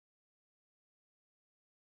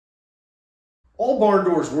All barn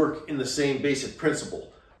doors work in the same basic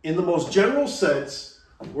principle. In the most general sense,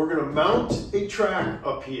 we're going to mount a track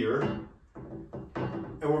up here,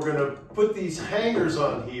 and we're going to put these hangers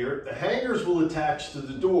on here. The hangers will attach to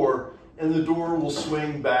the door, and the door will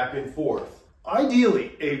swing back and forth.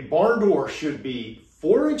 Ideally, a barn door should be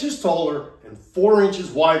 4 inches taller and 4 inches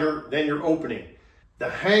wider than your opening. The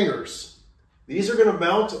hangers, these are going to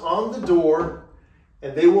mount on the door,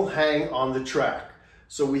 and they will hang on the track.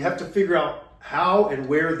 So we have to figure out how and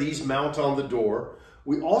where these mount on the door.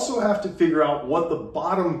 We also have to figure out what the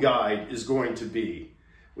bottom guide is going to be.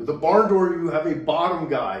 With a barn door, you have a bottom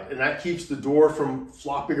guide, and that keeps the door from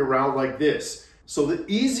flopping around like this. So the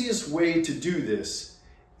easiest way to do this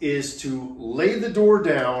is to lay the door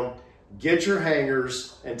down, get your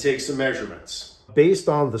hangers, and take some measurements. Based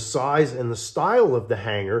on the size and the style of the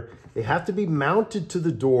hanger, they have to be mounted to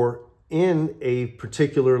the door in a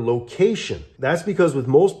particular location. That's because with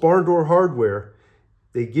most barn door hardware,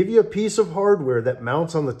 they give you a piece of hardware that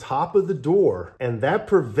mounts on the top of the door, and that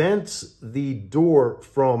prevents the door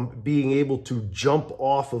from being able to jump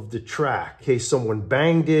off of the track in case someone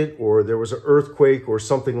banged it or there was an earthquake or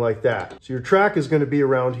something like that. So your track is going to be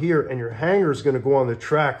around here, and your hanger is going to go on the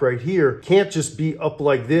track right here. Can't just be up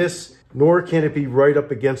like this, nor can it be right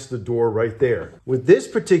up against the door right there. With this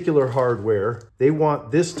particular hardware, they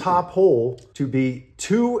want this top hole to be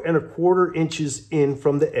 2 1/4 inches in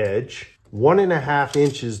from the edge, 1 1/2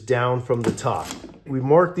 inches down from the top. We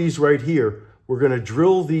mark these right here. We're going to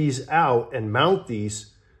drill these out and mount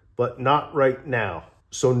these, but not right now.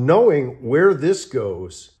 So knowing where this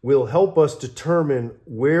goes will help us determine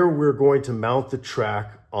where we're going to mount the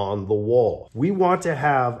track on the wall. We want to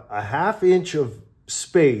have a 1/2 inch of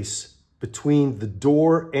space between the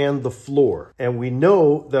door and the floor. And we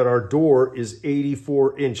know that our door is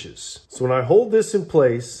 84 inches. So when I hold this in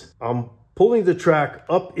place, I'm pulling the track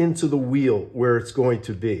up into the wheel where it's going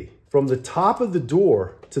to be. From the top of the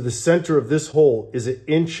door to the center of this hole is 1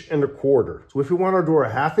 1/4 inches. So if we want our door a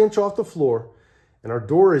 1/2 inch off the floor, and our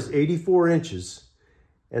door is 84 inches,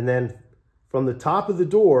 and then from the top of the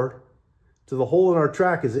door to the hole in our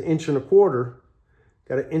track is 1 1/4 inches,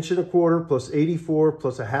 got 1 1/4 inches plus 84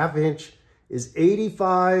 plus a 1/2 inch is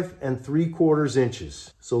 85 3/4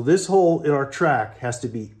 inches. So this hole in our track has to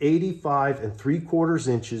be 85 3/4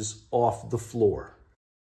 inches off the floor.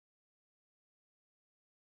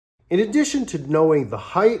 In addition to knowing the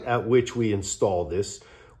height at which we install this,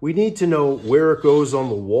 we need to know where it goes on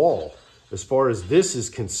the wall as far as this is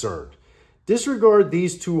concerned. Disregard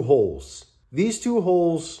these 2 holes. These 2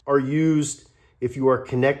 holes are used if you are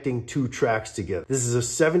connecting 2 tracks together. This is a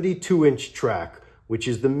 72-inch track, which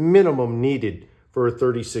is the minimum needed for a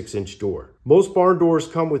 36-inch door. Most barn doors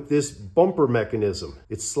come with this bumper mechanism.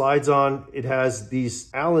 It slides on, it has these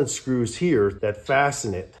Allen screws here that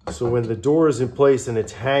fasten it. So when the door is in place and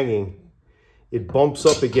it's hanging, it bumps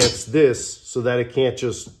up against this so that it can't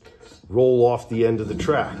just roll off the end of the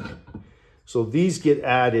track. So these get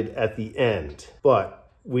added at the end, but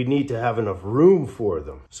we need to have enough room for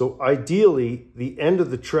them. So ideally, the end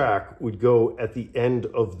of the track would go at the end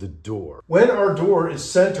of the door. When our door is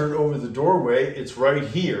centered over the doorway, it's right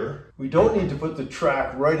here. We don't need to put the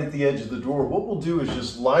track right at the edge of the door. What we'll do is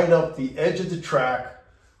just line up the edge of the track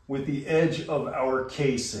with the edge of our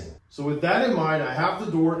casing. So with that in mind, I have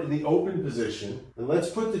the door in the open position, and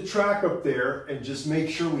let's put the track up there and just make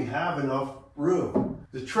sure we have enough room.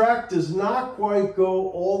 The track does not quite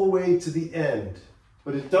go all the way to the end,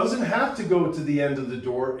 but it doesn't have to go to the end of the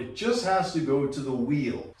door. It just has to go to the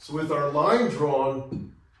wheel. So with our line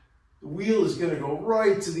drawn, the wheel is going to go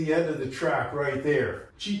right to the end of the track right there.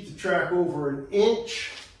 Cheat the track over 1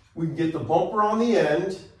 inch. We can get the bumper on the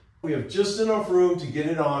end. We have just enough room to get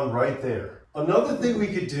it on right there. Another thing we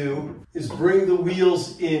could do is bring the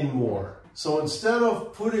wheels in more. So instead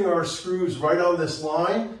of putting our screws right on this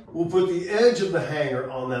line, we'll put the edge of the hanger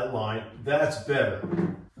on that line. That's better.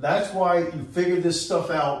 That's why you figure this stuff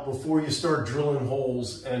out before you start drilling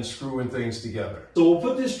holes and screwing things together. So we'll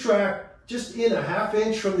put this track just in a 1/2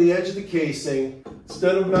 inch from the edge of the casing.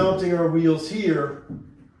 Instead of mounting our wheels here,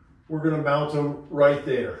 we're going to mount them right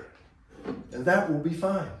there. And that will be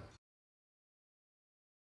fine.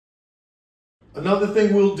 Another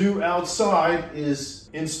thing we'll do outside is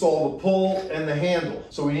install the pull and the handle.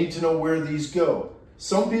 So we need to know where these go.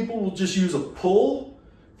 Some people will just use a pull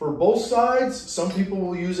for both sides. Some people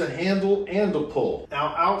will use a handle and a pull.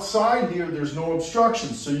 Now outside here, there's no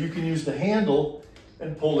obstructions, so you can use the handle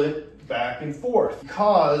and pull it back and forth.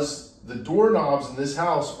 Because the doorknobs in this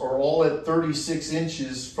house are all at 36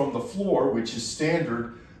 inches from the floor, which is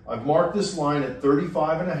standard. I've marked this line at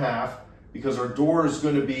 35 1/2 because our door is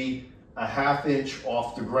going to be 1/2 inch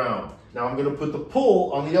off the ground. Now I'm gonna put the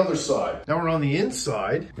pull on the other side. Now we're on the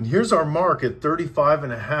inside, and here's our mark at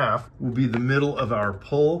 35.5 will be the middle of our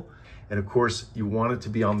pull. And of course, you want it to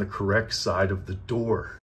be on the correct side of the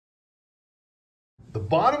door. The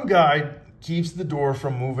bottom guide keeps the door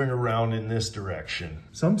from moving around in this direction.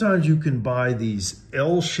 Sometimes you can buy these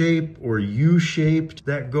L-shaped or U-shaped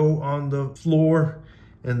that go on the floor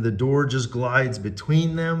and the door just glides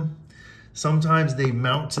between them. Sometimes they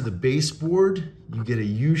mount to the baseboard. You get a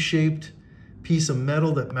U-shaped piece of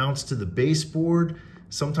metal that mounts to the baseboard.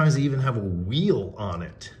 Sometimes they even have a wheel on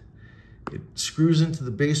it. It screws into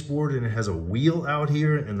the baseboard and it has a wheel out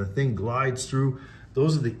here and the thing glides through.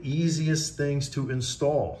 Those are the easiest things to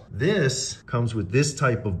install. This comes with this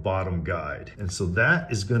type of bottom guide. And so that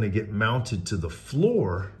is gonna get mounted to the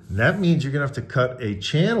floor. And that means you're gonna have to cut a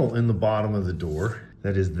channel in the bottom of the door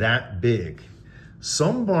that is that big.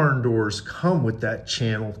 Some barn doors come with that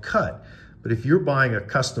channel cut. But if you're buying a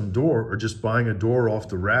custom door or just buying a door off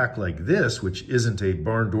the rack like this, which isn't a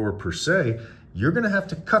barn door per se, you're gonna have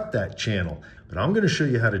to cut that channel. But I'm gonna show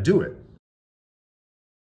you how to do it.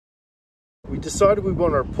 We decided we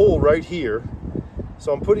want our pull right here.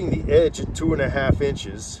 So I'm putting the edge at 2.5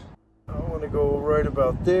 inches. I want to go right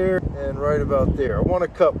about there and right about there. I want to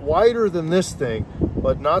cut wider than this thing,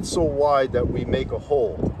 but not so wide that we make a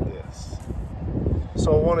hole. Yes.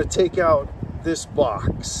 So I want to take out this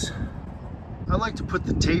box. I like to put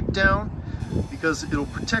the tape down because it'll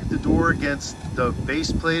protect the door against the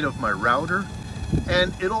base plate of my router.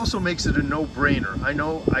 And it also makes it a no-brainer. I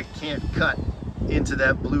know I can't cut into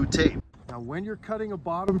that blue tape. Now, when you're cutting a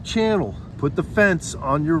bottom channel, put the fence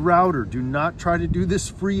on your router. Do not try to do this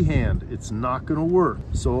freehand. It's not gonna work.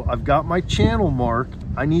 So I've got my channel marked.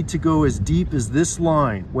 I need to go as deep as this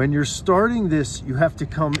line. When you're starting this, you have to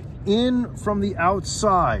come in from the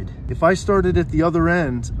outside. If I started at the other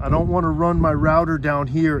end, I don't wanna run my router down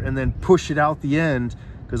here and then push it out the end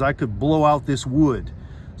because I could blow out this wood.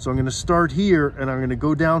 So I'm gonna start here and I'm gonna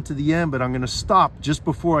go down to the end, but I'm gonna stop just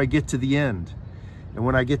before I get to the end. And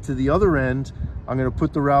when I get to the other end, I'm gonna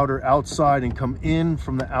put the router outside and come in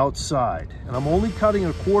from the outside. And I'm only cutting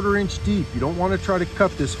 1/4 inch deep. You don't wanna try to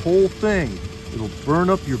cut this whole thing. It'll burn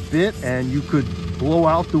up your bit and you could blow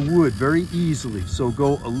out the wood very easily. So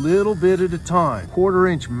go a little bit at a time, 1/4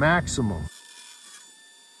 inch maximum.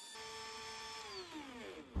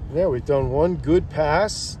 There, we've done one good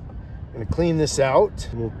pass. I'm gonna clean this out.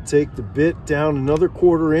 And we'll take the bit down another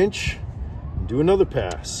 1/4 inch and do another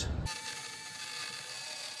pass.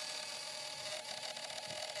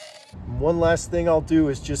 One last thing I'll do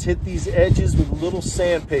is just hit these edges with a little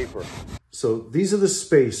sandpaper. So these are the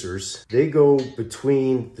spacers. They go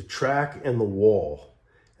between the track and the wall.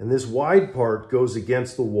 And this wide part goes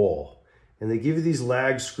against the wall. And they give you these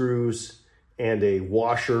lag screws and a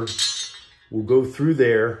washer. Will go through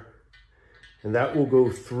there. And that will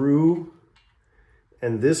go through.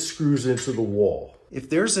 And this screws into the wall. If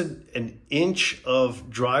there's an inch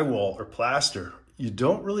of drywall or plaster, you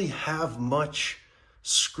don't really have much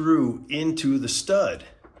screw into the stud.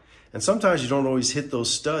 And sometimes you don't always hit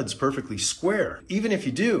those studs perfectly square. Even if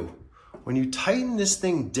you do, when you tighten this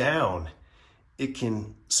thing down, it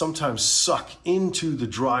can sometimes suck into the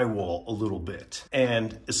drywall a little bit.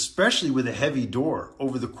 And especially with a heavy door,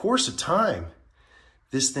 over the course of time,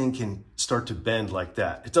 this thing can start to bend like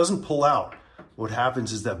that. It doesn't pull out. What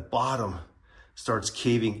happens is that bottom starts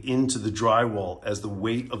caving into the drywall as the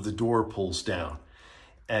weight of the door pulls down.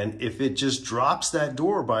 And if it just drops that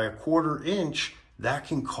door by 1/4 inch, that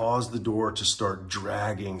can cause the door to start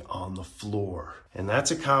dragging on the floor. And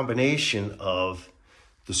that's a combination of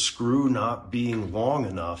the screw not being long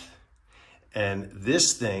enough and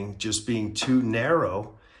this thing just being too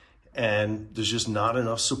narrow, and there's just not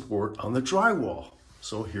enough support on the drywall.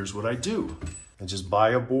 So here's what I do. I just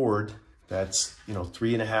buy a board that's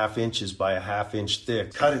 3.5 inches by 1/2 inch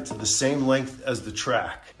thick. Cut it to the same length as the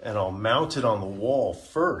track, and I'll mount it on the wall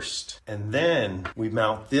first. And then we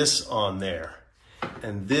mount this on there.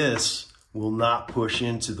 And this will not push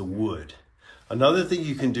into the wood. Another thing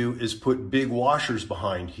you can do is put big washers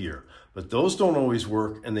behind here, but those don't always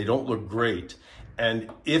work and they don't look great. And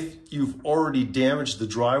if you've already damaged the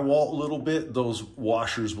drywall a little bit, those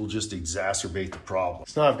washers will just exacerbate the problem.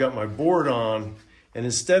 So now I've got my board on, and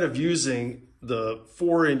instead of using the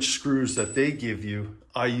 4-inch screws that they give you,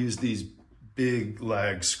 I use these big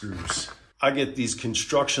lag screws. I get these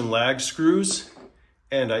construction lag screws,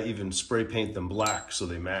 and I even spray paint them black so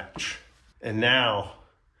they match. And now,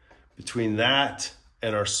 between that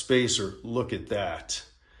and our spacer, look at that.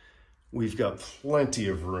 We've got plenty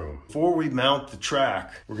of room. Before we mount the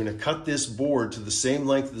track, we're gonna cut this board to the same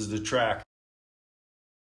length as the track.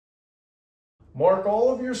 Mark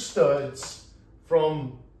all of your studs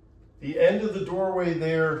from the end of the doorway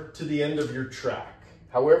there to the end of your track,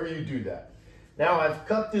 however you do that. Now I've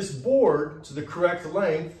cut this board to the correct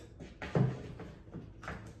length,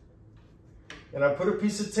 and I put a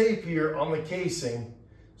piece of tape here on the casing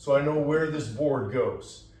so I know where this board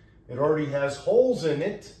goes. It already has holes in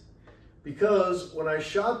it because when I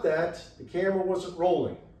shot that, the camera wasn't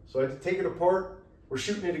rolling. So I had to take it apart. We're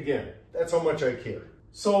shooting it again. That's how much I care.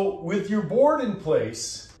 So with your board in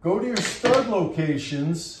place, go to your stud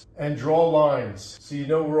locations and draw lines so you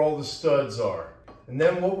know where all the studs are. And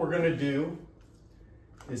then what we're gonna do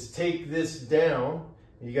is take this down.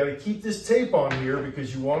 You got to keep this tape on here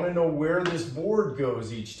because you want to know where this board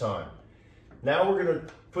goes each time. Now we're going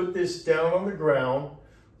to put this down on the ground.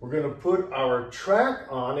 We're going to put our track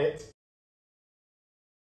on it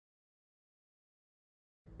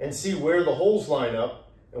and see where the holes line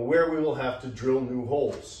up and where we will have to drill new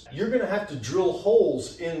holes. You're going to have to drill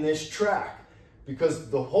holes in this track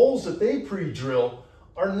because the holes that they pre-drill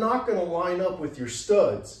are not going to line up with your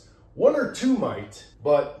studs. One or two might,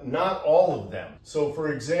 but not all of them. So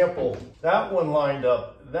for example, that one lined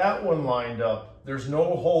up, that one lined up. There's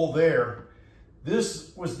no hole there.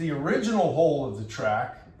 This was the original hole of the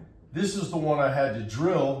track. This is the one I had to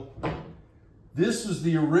drill. This was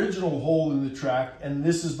the original hole in the track, and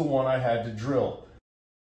this is the one I had to drill.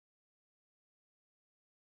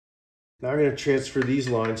 Now I'm going to transfer these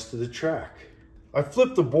lines to the track. I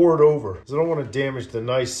flipped the board over because I don't want to damage the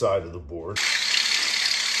nice side of the board.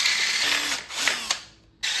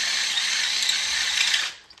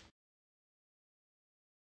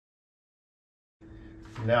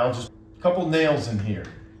 Now just a couple nails in here.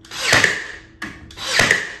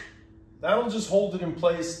 That'll just hold it in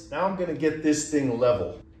place. Now I'm gonna get this thing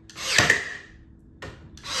level.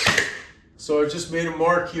 So I just made a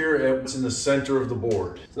mark here at what's in the center of the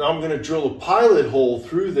board. Now I'm gonna drill a pilot hole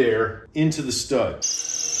through there into the stud.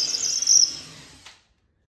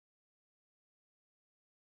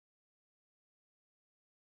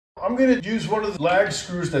 I'm going to use one of the lag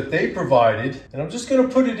screws that they provided, and I'm just going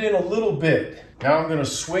to put it in a little bit. Now I'm going to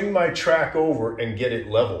swing my track over and get it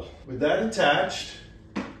level. With that attached,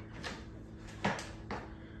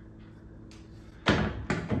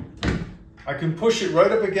 I can push it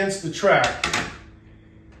right up against the track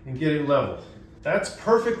and get it level. That's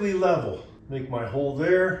perfectly level. Make my hole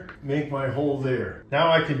there, make my hole there.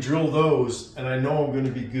 Now I can drill those and I know I'm going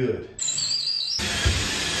to be good.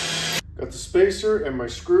 Got the spacer and my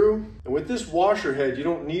screw. And with this washer head, you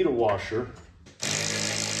don't need a washer.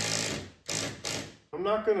 I'm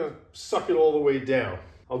not gonna suck it all the way down.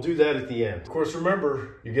 I'll do that at the end. Of course,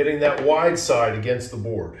 remember, you're getting that wide side against the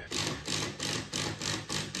board.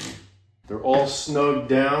 They're all snugged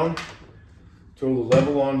down. Throw the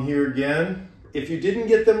level on here again. If you didn't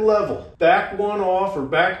get them level, back one off or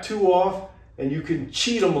back two off, and you can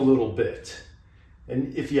cheat them a little bit.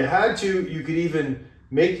 And if you had to, you could even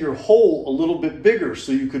make your hole a little bit bigger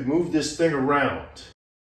so you could move this thing around.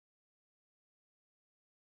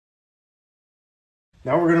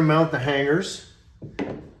 Now we're going to mount the hangers.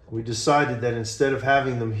 We decided that instead of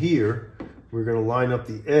having them here, we're going to line up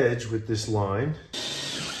the edge with this line.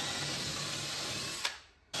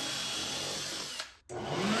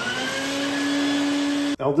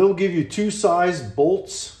 Now they'll give you two size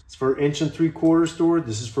bolts. It's for 1 3/4 door.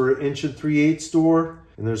 This is for 1 3/8 door.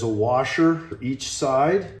 And there's a washer for each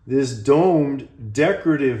side. This domed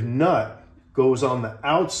decorative nut goes on the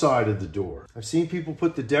outside of the door. I've seen people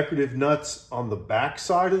put the decorative nuts on the back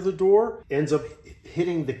side of the door. Ends up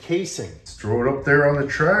hitting the casing. Let's throw it up there on the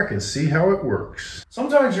track and see how it works.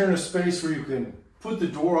 Sometimes you're in a space where you can put the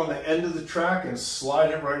door on the end of the track and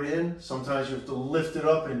slide it right in. Sometimes you have to lift it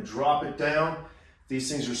up and drop it down.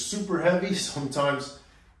 These things are super heavy. Sometimes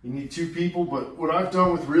you need two people, but what I've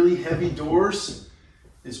done with really heavy doors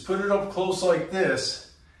is put it up close like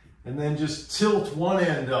this and then just tilt one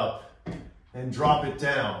end up and drop it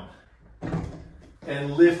down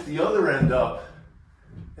and lift the other end up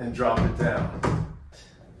and drop it down.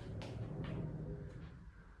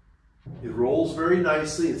 It rolls very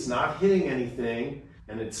nicely, it's not hitting anything,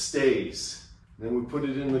 and it stays. Then we put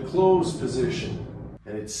it in the closed position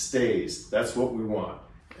and it stays. That's what we want.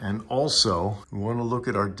 And also, we want to look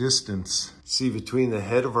at our distance. See between the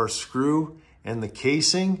head of our screw and the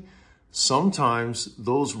casing, sometimes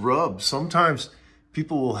those rub. Sometimes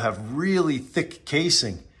people will have really thick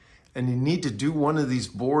casing and you need to do one of these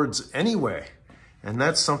boards anyway. And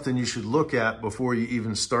that's something you should look at before you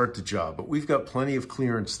even start the job. But we've got plenty of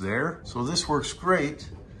clearance there. So this works great.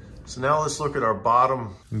 So now let's look at our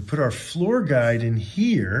bottom. We put our floor guide in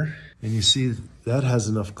here and you see that has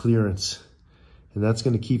enough clearance. and that's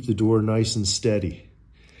going to keep the door nice and steady.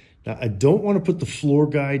 Now, I don't want to put the floor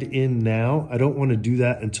guide in now. I don't want to do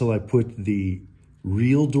that until I put the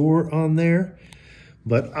real door on there,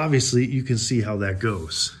 but obviously you can see how that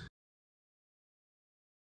goes.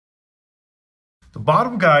 The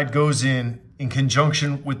bottom guide goes in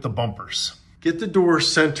conjunction with the bumpers. Get the door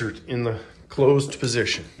centered in the closed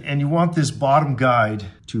position. And you want this bottom guide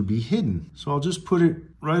to be hidden. So I'll just put it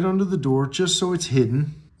right under the door just so it's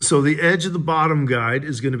hidden. So the edge of the bottom guide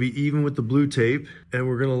is going to be even with the blue tape, and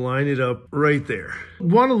we're going to line it up right there. You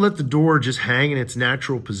want to let the door just hang in its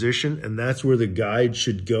natural position, and that's where the guide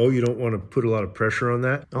should go. You don't want to put a lot of pressure on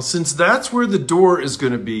that. Now, since that's where the door is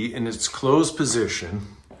going to be in its closed position,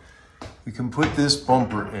 we can put this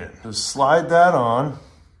bumper in. Just slide that on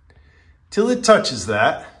till it touches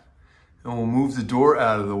that, and we'll move the door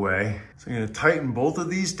out of the way. So I'm going to tighten both of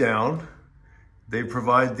these down. They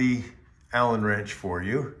provide the Allen wrench for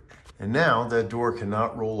you. And now that door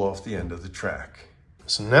cannot roll off the end of the track.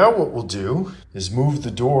 So now what we'll do is move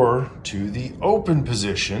the door to the open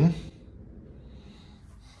position.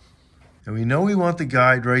 And we know we want the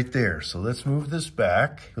guide right there. So let's move this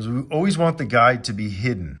back because we always want the guide to be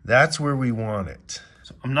hidden. That's where we want it.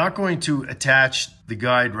 So I'm not going to attach the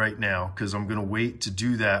guide right now because I'm going to wait to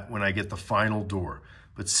do that when I get the final door.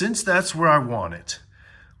 But since that's where I want it,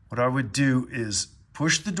 what I would do is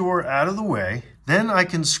push the door out of the way, then I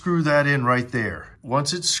can screw that in right there.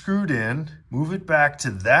 Once it's screwed in, move it back to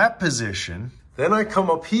that position. Then I come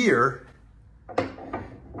up here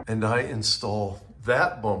and I install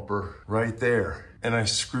that bumper right there and I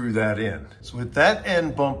screw that in. So with that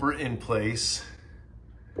end bumper in place,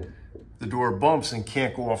 the door bumps and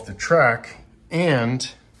can't go off the track. And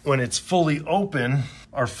when it's fully open,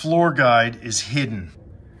 our floor guide is hidden.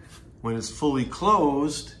 When it's fully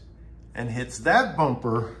closed, and hits that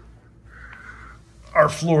bumper, our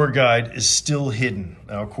floor guide is still hidden.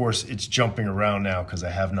 Now, of course, it's jumping around now because I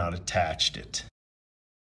have not attached it.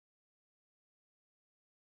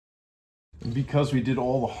 And because we did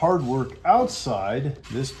all the hard work outside,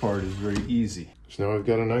 this part is very easy. So now I've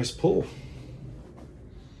got a nice pull.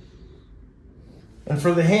 And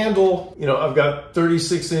for the handle, I've got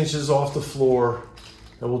 36 inches off the floor.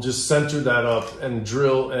 And we'll just center that up and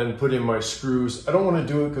drill and put in my screws. I don't want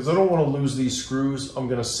to do it because I don't want to lose these screws. I'm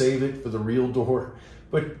going to save it for the real door,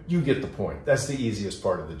 but you get the point. That's the easiest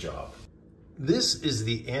part of the job. This is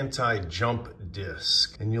the anti-jump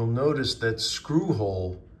disc, and you'll notice that screw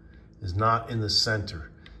hole is not in the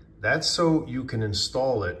center. That's so you can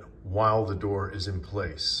install it while the door is in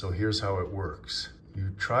place. So here's how it works.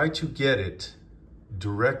 You try to get it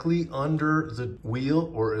directly under the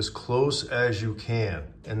wheel or as close as you can,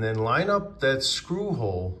 and then line up that screw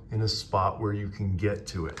hole in a spot where you can get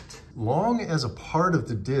to it. Long as a part of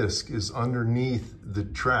the disc is underneath the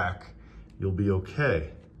track, you'll be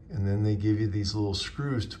okay. And then they give you these little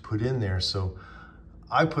screws to put in there. So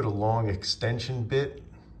I put a long extension bit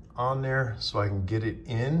on there so I can get it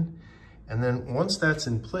in. And then once that's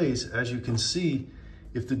in place, as you can see,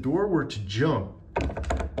 if the door were to jump,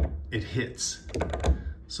 it hits.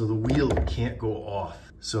 So the wheel can't go off.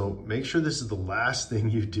 So make sure this is the last thing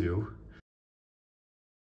you do.